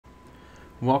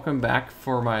Welcome back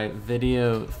for my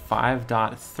video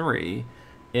 5.3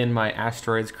 in my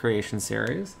Asteroids creation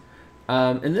series.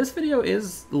 And this video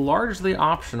is largely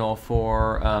optional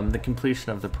for the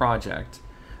completion of the project.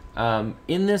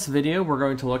 In this video, we're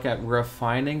going to look at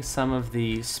refining some of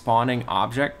the spawning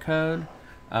object code,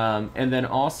 and then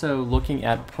also looking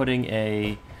at putting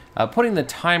the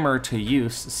timer to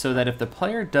use so that if the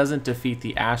player doesn't defeat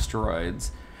the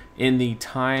asteroids in the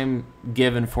time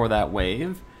given for that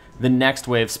wave, the next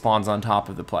wave spawns on top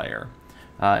of the player.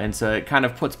 And so it kind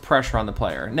of puts pressure on the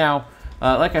player. Now,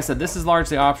 like I said, this is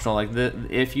largely optional.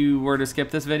 If you were to skip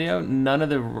this video, none of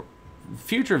the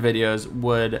future videos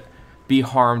would be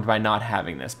harmed by not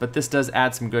having this. But this does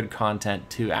add some good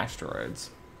content to Asteroids.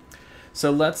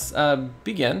 So let's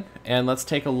begin, and let's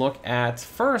take a look at,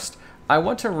 first, I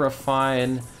want to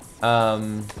refine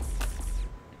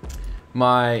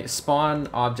my spawn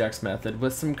objects method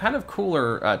with some kind of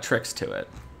cooler tricks to it.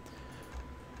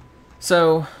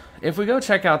 So if we go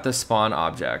check out the spawn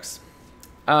objects,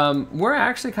 we're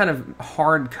actually kind of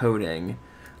hard coding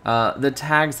the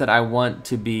tags that I want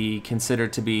to be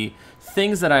considered to be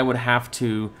things that I would have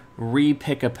to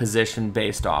re-pick a position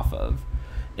based off of.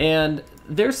 And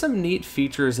there's some neat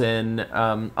features in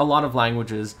a lot of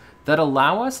languages that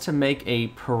allow us to make a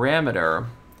parameter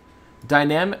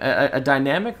a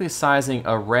dynamically sizing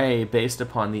array based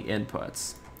upon the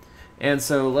inputs. And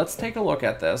so let's take a look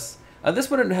at this.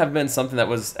 This wouldn't have been something that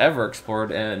was ever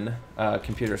explored in like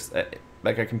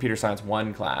a computer science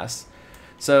 1 class.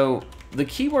 So the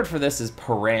keyword for this is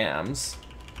params,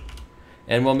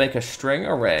 and we'll make a string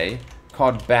array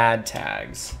called bad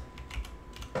tags,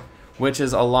 which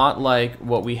is a lot like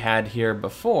what we had here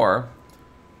before.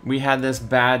 We had this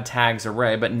bad tags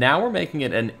array, but now we're making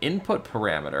it an input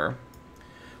parameter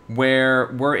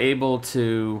where we're able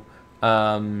to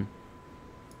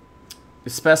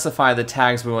specify the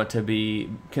tags we want to be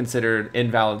considered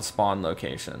invalid spawn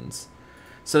locations.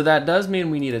 So that does mean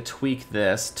we need to tweak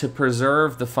this to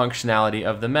preserve the functionality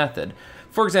of the method.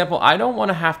 For example, I don't want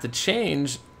to have to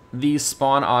change these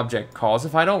spawn object calls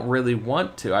if I don't really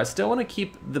want to. I still want to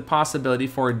keep the possibility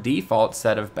for a default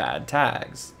set of bad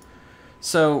tags.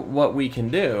 So what we can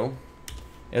do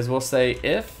is we'll say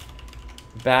if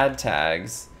bad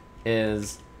tags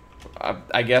is,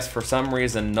 I guess for some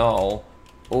reason, null,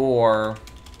 or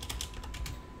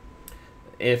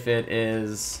if it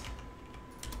is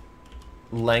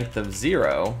length of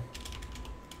 0,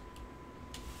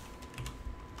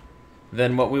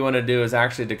 then what we want to do is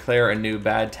actually declare a new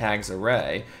bad tags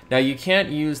array. Now you can't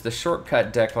use the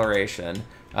shortcut declaration.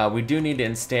 We do need to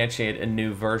instantiate a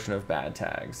new version of bad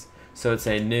tags. So it's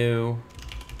a new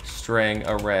string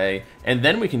array, and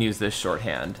then we can use this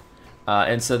shorthand.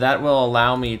 And so that will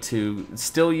allow me to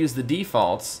still use the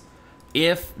defaults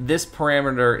if this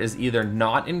parameter is either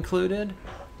not included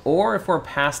or if we're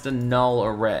past a null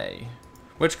array,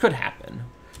 which could happen.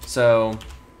 So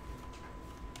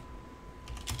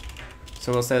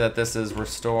we'll say that this is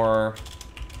restore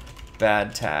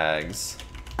bad tags,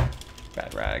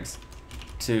 bad rags,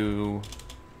 to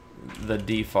the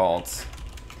default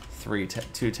 2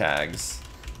 tags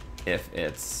if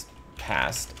it's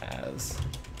passed as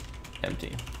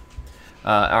empty.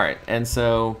 All right, and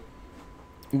so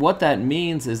what that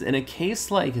means is in a case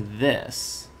like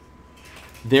this,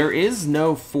 there is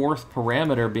no fourth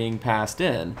parameter being passed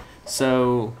in.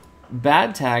 So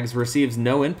bad tags receives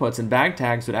no inputs, and bad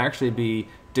tags would actually be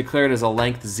declared as a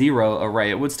length 0 array.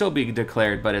 It would still be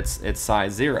declared, but it's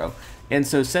size 0. And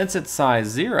so since it's size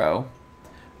 0,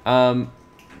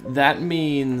 that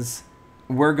means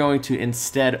we're going to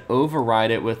instead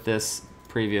override it with this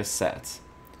previous set.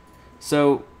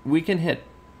 So we can hit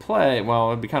play. Well,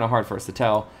 it'd be kind of hard for us to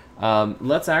tell.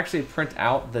 Let's actually print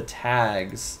out the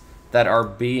tags that are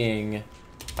being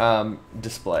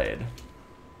displayed.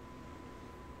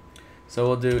 So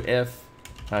we'll do if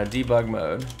debug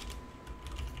mode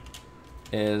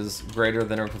is greater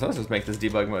than or equal to, let's just make this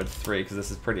debug mode 3 because this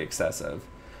is pretty excessive.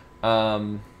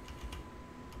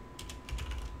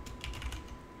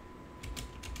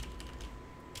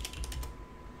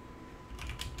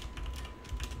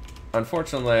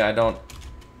 Unfortunately, I don't,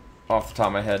 off the top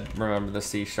of my head, remember the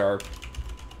C#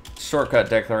 shortcut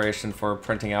declaration for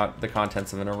printing out the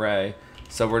contents of an array,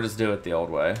 so we'll just do it the old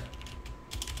way,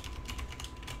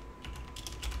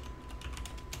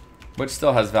 which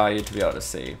still has value to be able to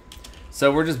see.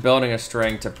 So we're just building a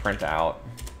string to print out.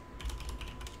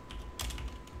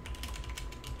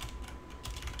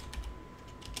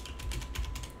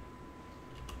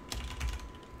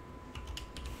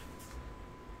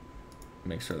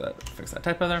 Make sure that fix that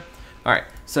typo there. All right,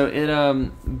 so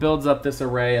it builds up this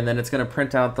array, and then it's going to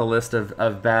print out the list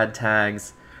of bad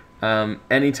tags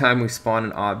anytime we spawn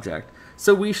an object.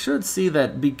 So we should see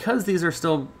that because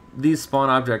these spawn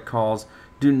object calls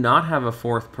do not have a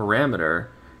fourth parameter,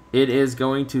 it is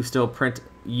going to still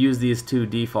use these two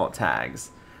default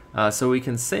tags. So we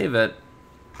can save it.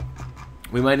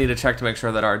 We might need to check to make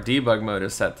sure that our debug mode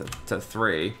is set to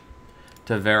 3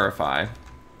 to verify.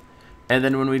 And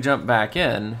then when we jump back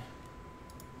in,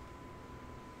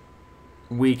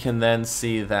 we can then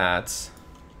see that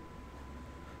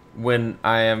when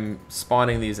I am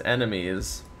spawning these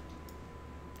enemies,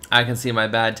 I can see my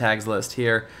bad tags list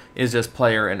here is just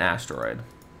player and asteroid.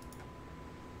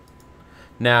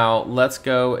 Now let's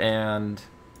go and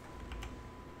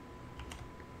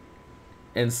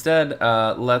instead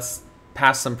let's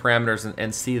pass some parameters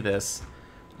and see this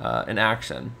in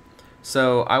action.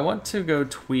 So I want to go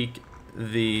tweak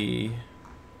the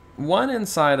one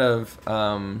inside of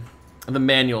the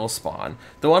manual spawn,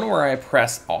 the one where I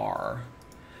press R.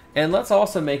 And let's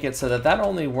also make it so that that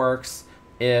only works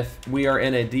if we are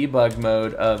in a debug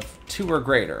mode of 2 or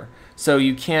greater. So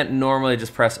you can't normally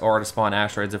just press R to spawn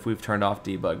asteroids if we've turned off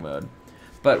debug mode.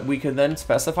 But we could then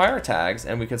specify our tags,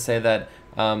 and we could say that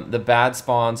the bad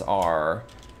spawns are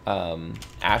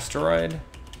asteroid,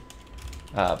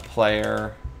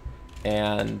 player,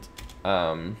 and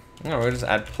we'll just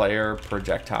add player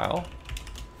projectile.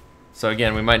 So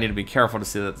again, we might need to be careful to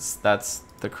see that that's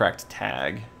the correct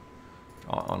tag.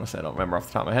 Honestly, I don't remember off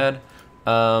the top of my head.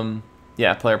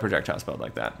 Yeah, player projectile spelled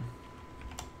like that.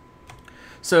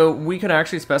 So we could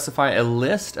actually specify a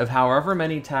list of however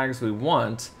many tags we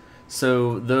want.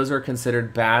 So those are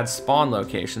considered bad spawn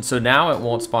locations. So now it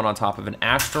won't spawn on top of an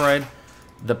asteroid,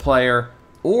 the player,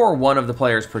 or one of the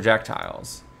player's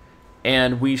projectiles.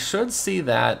 And we should see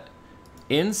that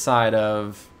inside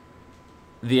of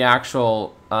the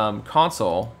actual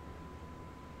console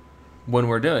when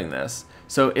we're doing this.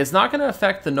 So it's not going to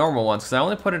affect the normal ones because I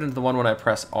only put it into the one when I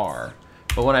press R.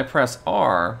 But when I press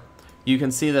R, you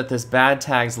can see that this bad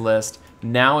tags list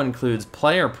now includes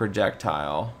player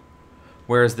projectile,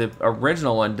 whereas the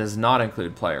original one does not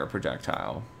include player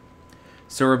projectile.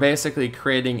 So we're basically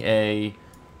creating a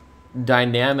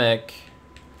dynamic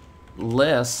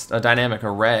list, a dynamic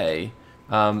array,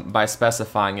 by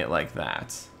specifying it like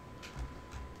that.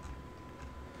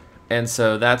 And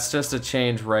so that's just a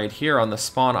change right here on the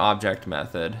spawn object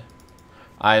method.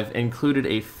 I've included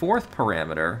a fourth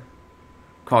parameter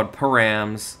called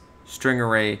params string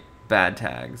array bad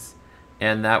tags.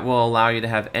 And that will allow you to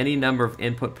have any number of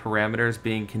input parameters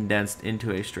being condensed into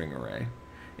a string array.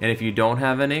 And if you don't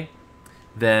have any,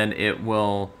 then it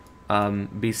will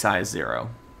be size 0.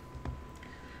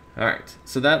 All right,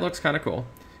 so that looks kind of cool.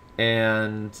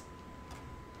 And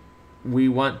we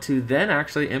want to then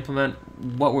actually implement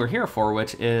what we're here for,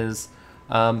 which is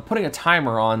putting a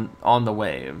timer on the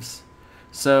waves.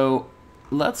 So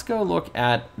let's go look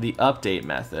at the update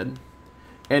method,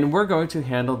 and we're going to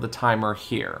handle the timer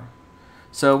here.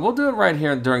 So we'll do it right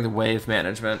here during the wave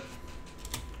management.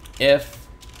 If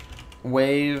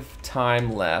wave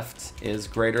time left is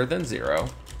greater than 0,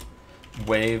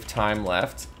 wave time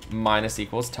left minus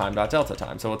equals time.delta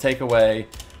time. So we'll take away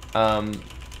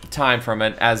time from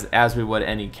it as we would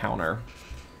any counter.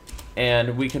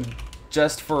 And we can,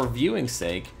 just for viewing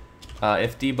sake,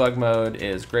 if debug mode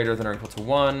is greater than or equal to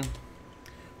 1,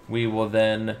 we will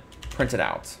then print it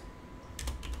out.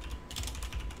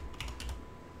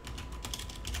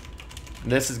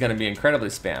 This is going to be incredibly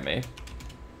spammy.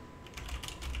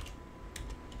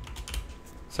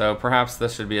 So perhaps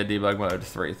this should be a debug mode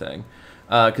 3 thing.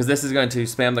 Because this is going to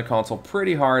spam the console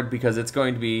pretty hard because it's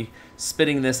going to be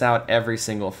spitting this out every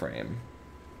single frame.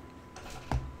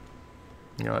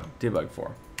 You know what? Debug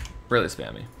 4. Really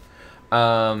spammy.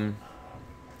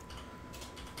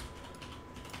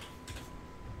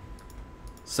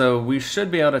 So we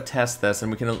should be able to test this,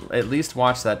 and we can at least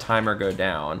watch that timer go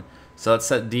down. So let's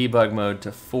set debug mode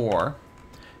to 4,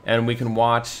 and we can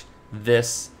watch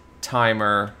this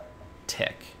timer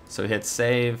tick. So hit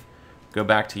save, go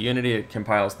back to Unity, it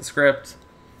compiles the script,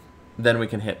 then we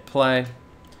can hit play,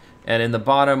 and in the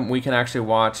bottom we can actually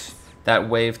watch that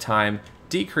wave time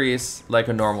decrease like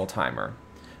a normal timer.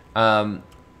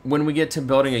 When we get to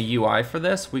building a UI for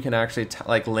this, we can actually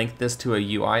link this to a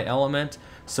UI element,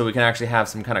 so we can actually have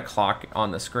some kind of clock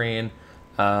on the screen.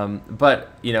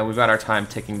 But you know, we've got our time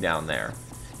ticking down there.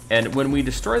 And when we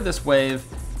destroy this wave,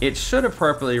 it should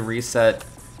appropriately reset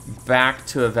back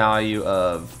to a value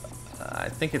of, I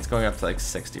think it's going up to like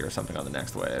 60 or something on the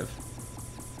next wave.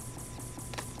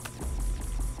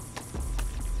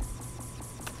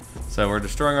 So we're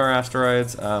destroying our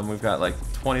asteroids. We've got like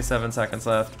 27 seconds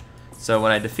left. So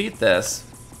when I defeat this,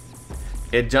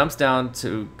 it jumps down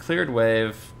to cleared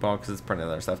wave, well, because it's printing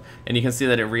other stuff, and you can see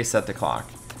that it reset the clock.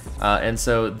 And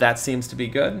so that seems to be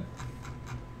good.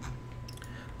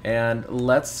 And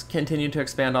let's continue to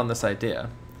expand on this idea.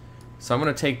 So I'm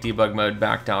going to take debug mode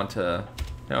back down to,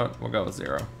 you know what, we'll go with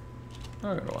 0.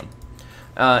 I'll go to 1.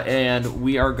 And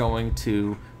we are going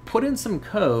to put in some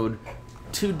code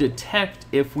to detect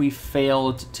if we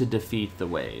failed to defeat the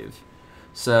wave.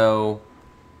 So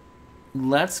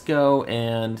let's go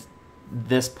and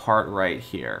this part right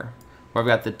here, where I've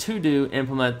got the to do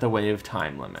implement the wave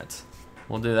time limit.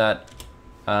 We'll do that.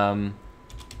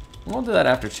 We'll do that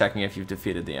after checking if you've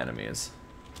defeated the enemies.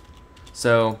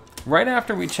 So right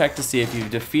after we check to see if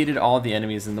you've defeated all the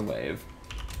enemies in the wave,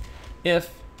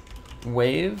 if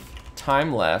wave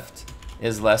time left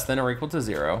is less than or equal to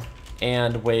 0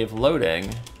 and wave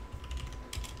loading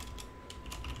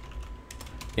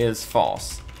is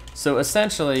false. So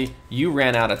essentially, you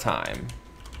ran out of time.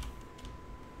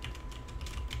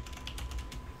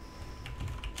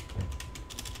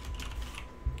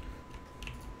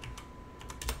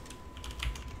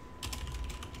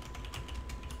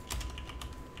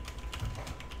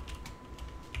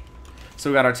 So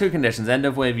we got our two conditions: end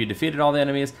of wave, you defeated all the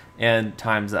enemies, and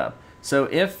time's up. So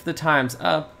if the time's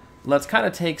up, let's kind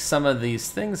of take some of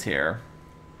these things here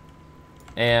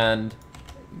and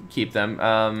keep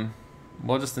them.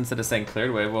 We'll just, instead of saying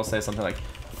cleared wave, we'll say something like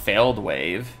failed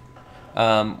wave.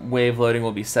 Wave loading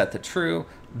will be set to true.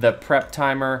 The prep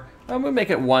timer, we'll make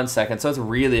it 1 second, so it's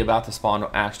really about to spawn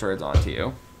asteroids onto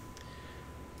you.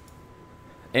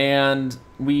 And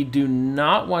we do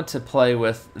not want to play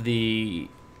with the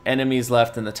enemies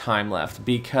left and the time left,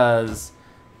 because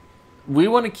we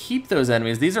want to keep those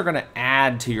enemies. These are going to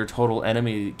add to your total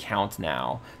enemy count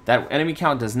now. That enemy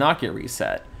count does not get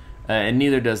reset, and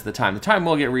neither does the time. The time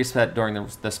will get reset during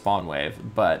the spawn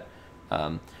wave, but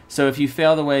so if you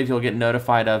fail the wave, you'll get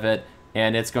notified of it,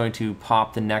 and it's going to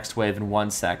pop the next wave in 1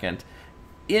 second.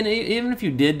 Even if you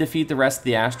did defeat the rest of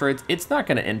the asteroids, it's not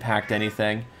going to impact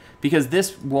anything, because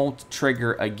this won't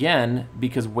trigger again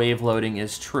because wave loading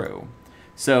is true.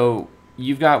 So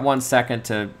you've got 1 second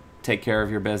to take care of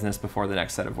your business before the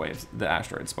next set of waves, the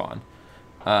asteroids spawn.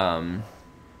 All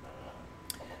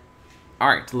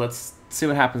right, let's see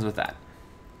what happens with that.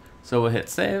 So we'll hit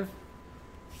save,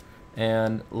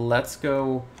 and let's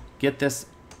go get this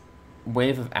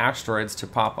wave of asteroids to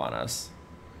pop on us.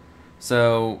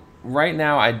 So right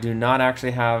now I do not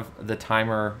actually have the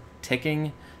timer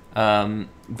ticking,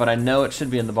 but I know it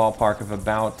should be in the ballpark of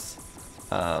about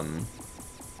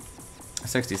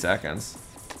 60 seconds.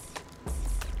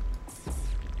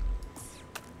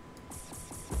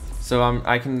 So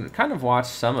I can kind of watch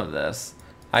some of this.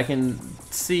 I can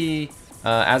see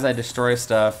as I destroy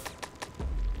stuff,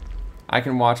 I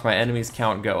can watch my enemies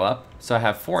count go up. So I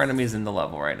have 4 enemies in the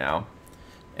level right now.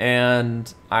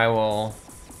 And I will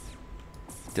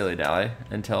dilly-dally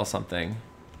until something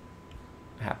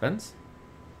happens.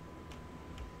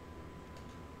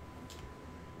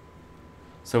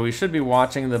 So we should be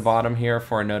watching the bottom here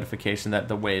for a notification that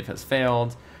the wave has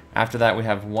failed. After that, we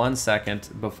have 1 second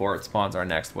before it spawns our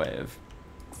next wave.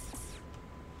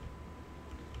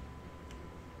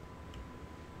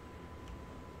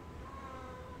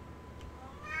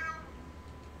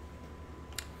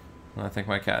 I think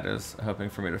my cat is hoping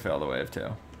for me to fail the wave too.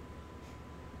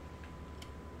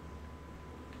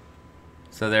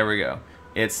 So there we go.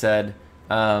 It said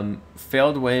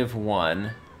failed wave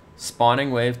 1,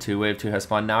 spawning wave 2. Wave 2 has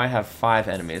spawned. Now I have 5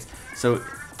 enemies. So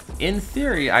in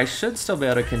theory, I should still be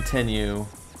able to continue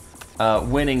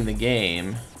winning the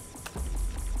game.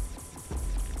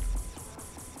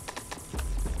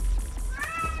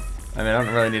 I mean, I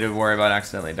don't really need to worry about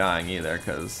accidentally dying either,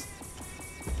 because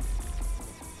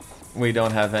we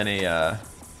don't have any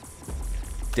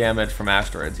damage from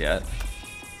asteroids yet.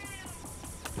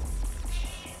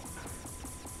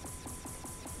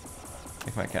 I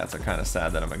think my cats are kind of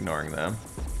sad that I'm ignoring them.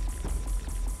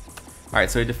 Alright,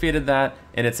 so we defeated that,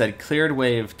 and it said cleared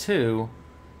wave 2,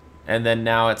 and then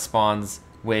now it spawns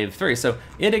wave 3. So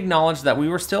it acknowledged that we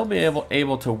were still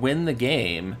able to win the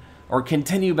game, or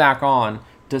continue back on,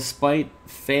 despite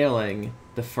failing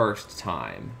the first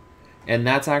time. And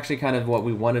that's actually kind of what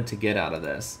we wanted to get out of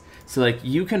this. So like,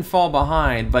 you can fall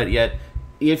behind, but yet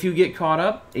if you get caught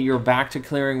up, you're back to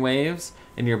clearing waves,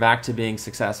 and you're back to being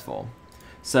successful.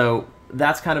 So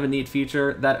that's kind of a neat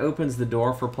feature. That opens the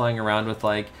door for playing around with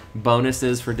like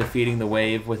bonuses for defeating the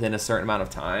wave within a certain amount of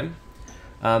time.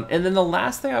 And then the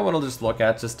last thing I want to just look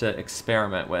at, just to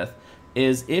experiment with,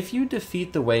 is if you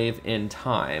defeat the wave in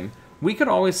time, we could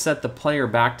always set the player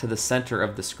back to the center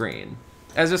of the screen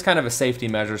as just kind of a safety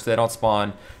measure, so they don't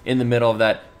spawn in the middle of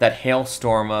that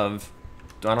hailstorm of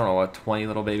I don't know, what, 20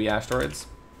 little baby asteroids.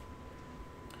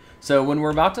 So when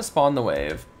we're about to spawn the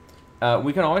wave,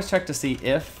 we can always check to see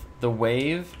if the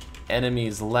wave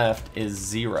enemies left is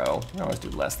 0. I always do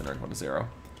less than or equal to 0.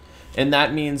 And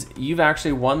that means you've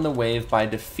actually won the wave by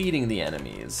defeating the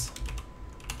enemies.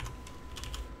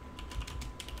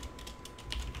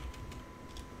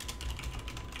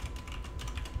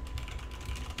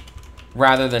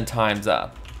 Rather than time's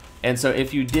up. And so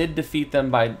if you did defeat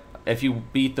them if you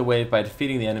beat the wave by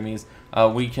defeating the enemies,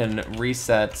 we can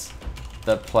reset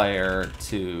the player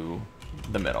to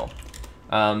the middle.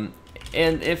 And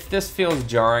if this feels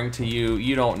jarring to you,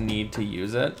 you don't need to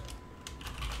use it.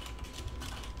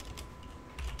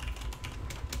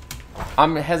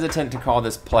 I'm hesitant to call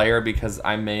this player because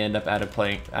I may end up adding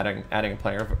a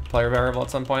player variable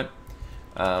at some point.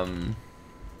 So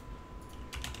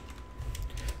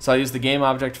I'll use the game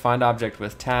object, find object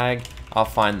with tag. I'll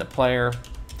find the player.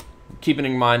 Keeping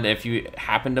in mind, if you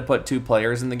happen to put 2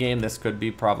 players in the game, this could be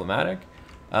problematic.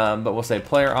 But we'll say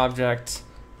player object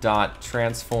dot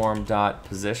transform dot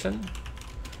position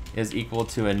is equal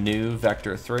to a new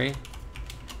vector 3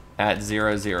 at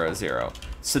 0, 0, 0.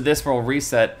 So this will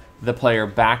reset the player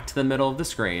back to the middle of the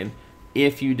screen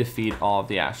if you defeat all of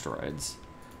the asteroids.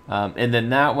 And then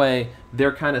that way,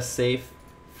 they're kind of safe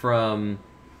from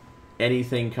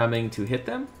anything coming to hit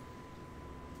them.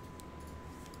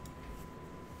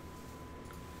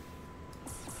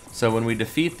 So when we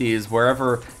defeat these,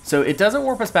 wherever, so it doesn't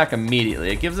warp us back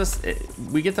immediately. It gives us,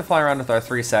 we get to fly around with our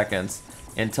 3 seconds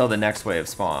until the next wave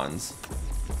spawns.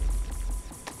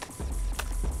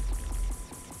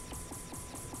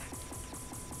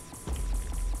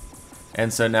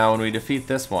 And so now when we defeat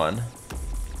this one,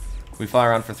 we fly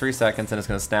around for 3 seconds and it's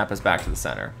going to snap us back to the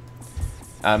center.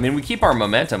 I mean, we keep our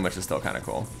momentum, which is still kind of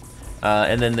cool.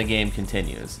 And then the game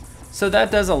continues. So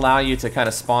that does allow you to kind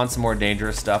of spawn some more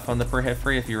dangerous stuff on the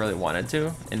periphery if you really wanted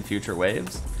to in future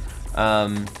waves.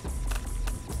 But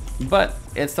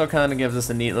it still kind of gives us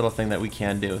a neat little thing that we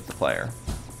can do with the player.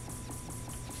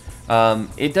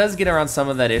 It does get around some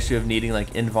of that issue of needing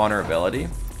like invulnerability.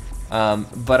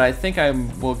 But I think I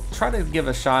will try to give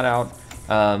a shout out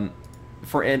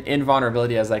for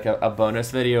invulnerability as like a bonus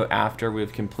video after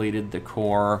we've completed the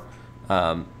core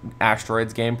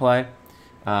Asteroids gameplay.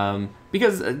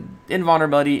 Because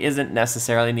invulnerability isn't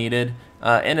necessarily needed,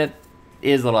 and it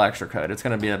is a little extra code. It's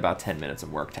going to be about 10 minutes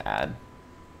of work to add.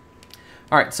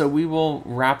 All right, so we will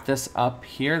wrap this up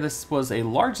here. This was a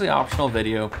largely optional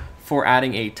video for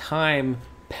adding a time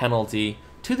penalty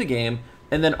to the game,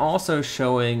 and then also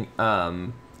showing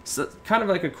so kind of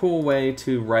like a cool way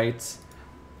to write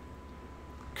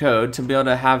code to be able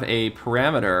to have a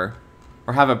parameter,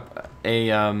 or have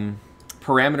a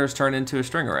parameters turn into a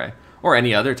string array, or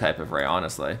any other type of array,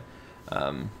 honestly.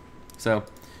 So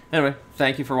anyway,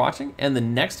 thank you for watching, and the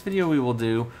next video we will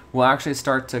do will actually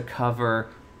start to cover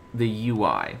the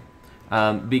UI,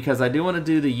 because I do want to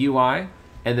do the UI,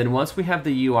 and then once we have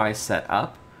the UI set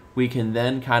up, we can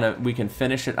then we can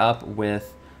finish it up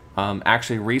with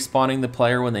actually respawning the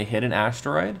player when they hit an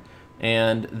asteroid,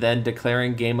 and then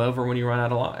declaring game over when you run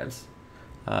out of lives.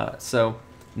 So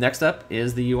next up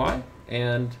is the UI,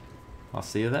 and I'll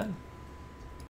see you then.